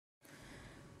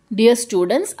Dear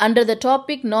students, under the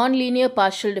topic nonlinear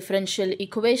partial differential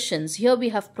equations, here we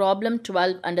have problem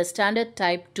 12 under standard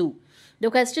type 2.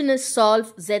 The question is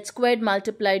solve z squared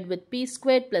multiplied with p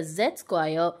squared plus z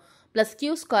square plus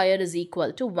q square is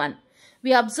equal to 1.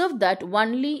 We observe that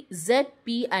only z,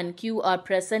 p and q are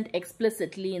present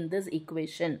explicitly in this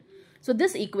equation. So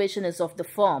this equation is of the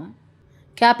form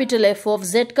capital F of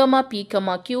z comma p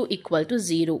comma q equal to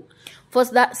 0. For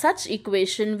such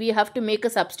equation, we have to make a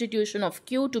substitution of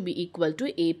q to be equal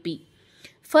to ap.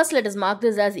 First, let us mark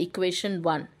this as equation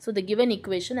 1. So the given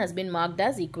equation has been marked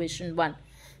as equation 1.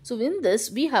 So in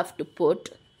this, we have to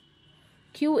put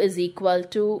q is equal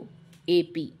to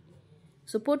ap.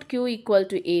 So put q equal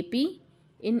to ap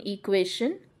in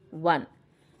equation 1.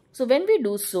 So when we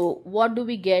do so, what do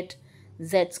we get?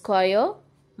 Z square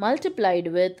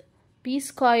multiplied with p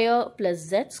square plus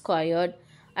z squared,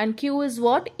 and q is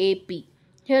what? AP.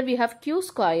 Here we have q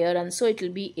square, and so it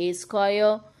will be a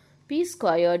square p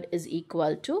squared is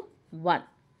equal to 1.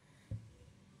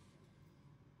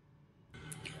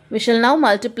 We shall now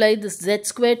multiply this z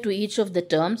squared to each of the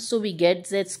terms. So we get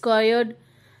z squared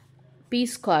p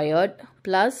squared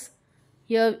plus,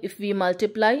 here if we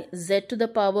multiply z to the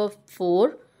power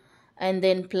 4 and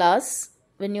then plus,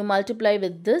 when you multiply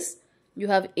with this, you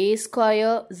have a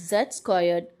square z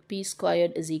squared p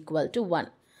squared is equal to 1.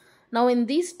 Now in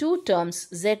these two terms,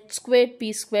 z squared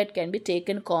p squared can be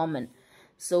taken common.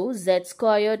 So z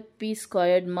squared p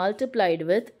squared multiplied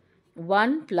with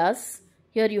 1 plus,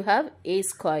 here you have a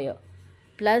square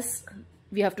plus,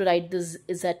 we have to write this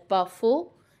z power 4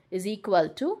 is equal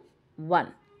to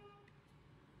 1.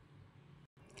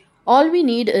 All we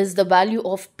need is the value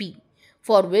of p,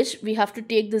 for which we have to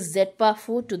take this z power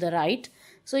 4 to the right.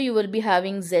 So you will be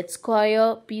having z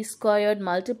square p squared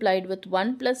multiplied with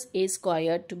 1 plus a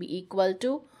squared to be equal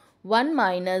to 1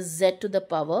 minus z to the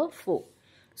power 4.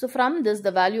 So from this,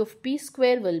 the value of p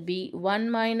square will be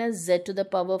 1 minus z to the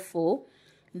power 4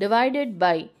 divided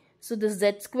by, so this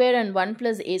z square and 1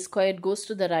 plus a squared goes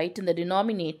to the right in the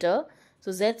denominator.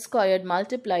 So z squared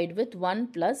multiplied with 1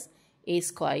 plus a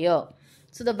square.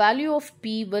 So the value of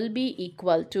p will be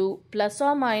equal to plus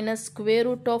or minus square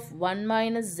root of 1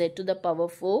 minus z to the power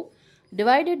 4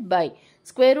 divided by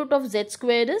square root of z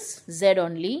squared is z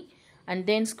only, and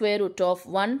then square root of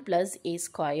 1 plus a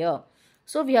square.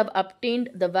 So we have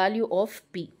obtained the value of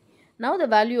p. Now the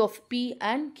value of p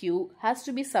and q has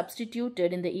to be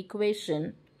substituted in the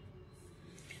equation.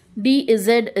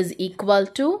 dz is equal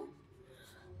to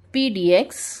p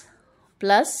dx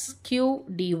plus q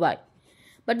dy.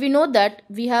 But we know that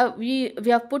we have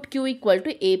put q equal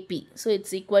to ap. So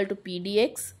it's equal to p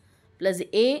dx plus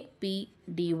ap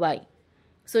dy.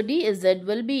 So dz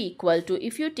will be equal to,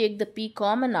 if you take the p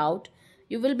common out,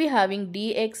 you will be having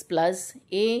dx plus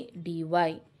a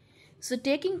dy. So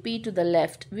taking p to the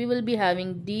left, we will be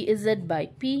having dz by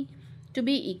p to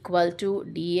be equal to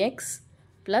dx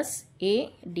plus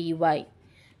a dy.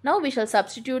 Now we shall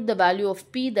substitute the value of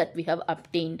p that we have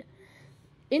obtained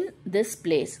in this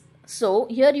place. So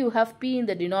here you have p in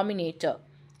the denominator.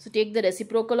 So take the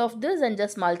reciprocal of this and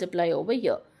just multiply over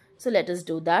here. So let us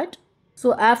do that.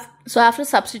 So after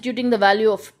substituting the value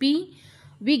of p,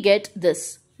 we get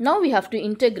this. Now we have to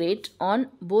integrate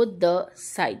on both the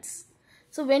sides.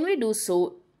 So when we do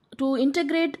so, to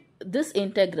integrate this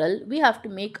integral, we have to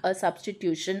make a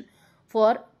substitution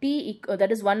for t,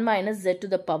 that is 1 minus z to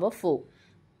the power 4.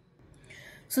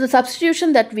 So the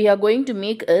substitution that we are going to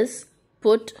make is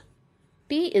put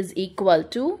t is equal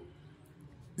to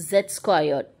z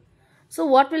squared. So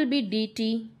what will be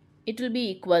dt? It will be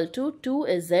equal to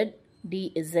 2z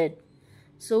dz.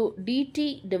 So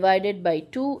dt divided by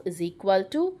 2 is equal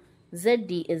to z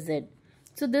dz.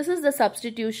 So this is the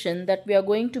substitution that we are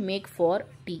going to make for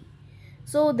t.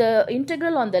 So the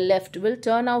integral on the left will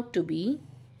turn out to be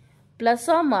plus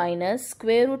or minus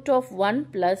square root of 1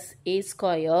 plus a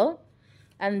square,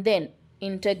 and then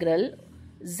integral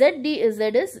z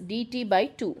dz is dt by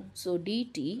 2. So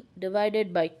dt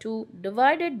divided by 2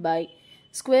 divided by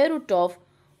square root of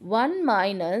 1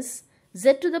 minus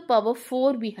z to the power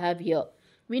 4 we have here.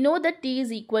 We know that t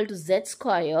is equal to z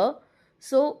square.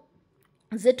 So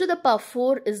z to the power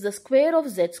 4 is the square of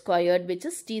z squared, which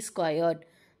is t squared.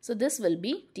 So this will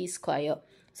be t square.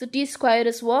 So t square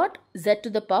is what? Z to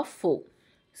the power 4.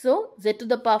 So z to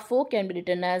the power 4 can be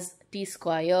written as t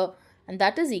square, and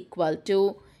that is equal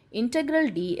to integral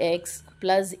dx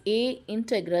plus a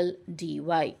integral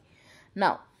dy.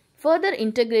 Now, further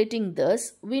integrating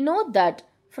this, we know that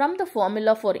from the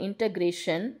formula for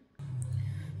integration,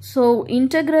 so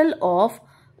integral of,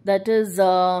 that is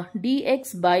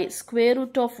dx by square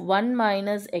root of 1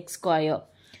 minus x square.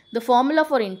 The formula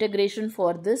for integration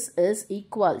for this is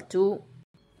equal to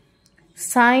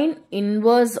sine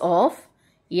inverse of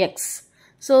x.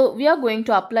 So we are going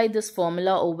to apply this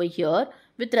formula over here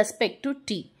with respect to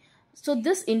t. So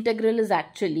this integral is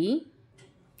actually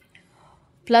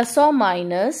plus or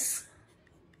minus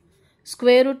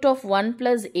square root of 1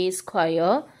 plus a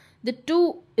square. The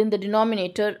 2 in the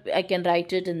denominator, I can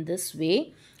write it in this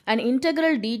way. And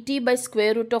integral dt by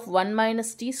square root of 1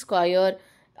 minus t square.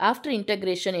 After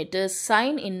integration, it is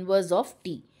sine inverse of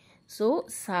t. So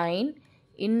sine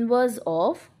inverse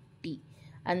of t.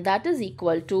 And that is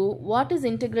equal to, what is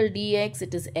integral dx?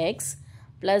 It is x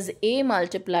plus a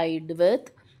multiplied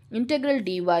with integral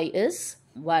dy is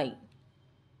y,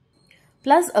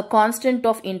 plus a constant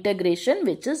of integration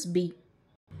which is b.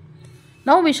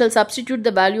 Now we shall substitute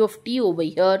the value of t over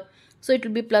here. So it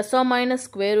will be plus or minus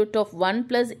square root of 1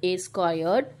 plus a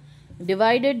squared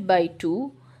divided by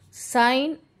 2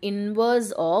 sine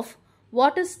inverse of,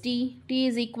 what is t? T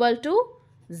is equal to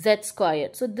z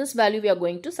squared. So this value we are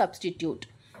going to substitute.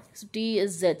 So t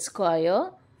is z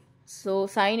square. So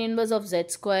sine inverse of z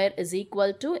square is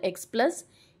equal to x plus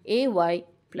ay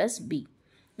plus b.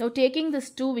 Now taking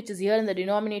this 2 which is here in the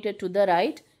denominator to the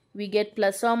right, we get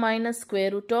plus or minus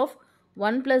square root of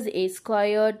 1 plus a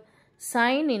squared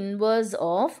sine inverse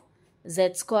of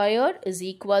z squared is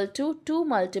equal to 2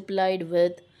 multiplied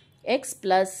with x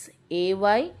plus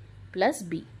ay plus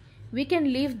b. We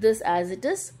can leave this as it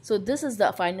is. So this is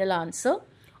the final answer.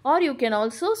 Or you can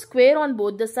also square on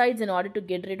both the sides in order to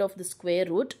get rid of the square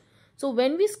root. So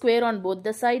when we square on both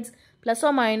the sides, plus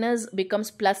or minus becomes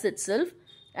plus itself.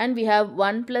 And we have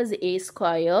 1 plus a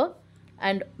square.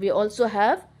 And we also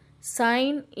have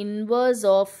sine inverse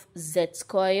of z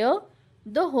square,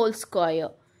 the whole square,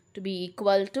 to be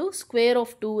equal to square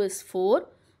of 2 is 4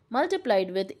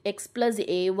 multiplied with x plus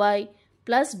ay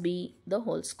plus b, the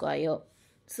whole square.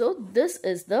 So this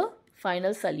is the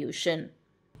final solution.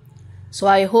 So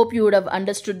I hope you would have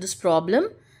understood this problem.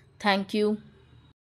 Thank you.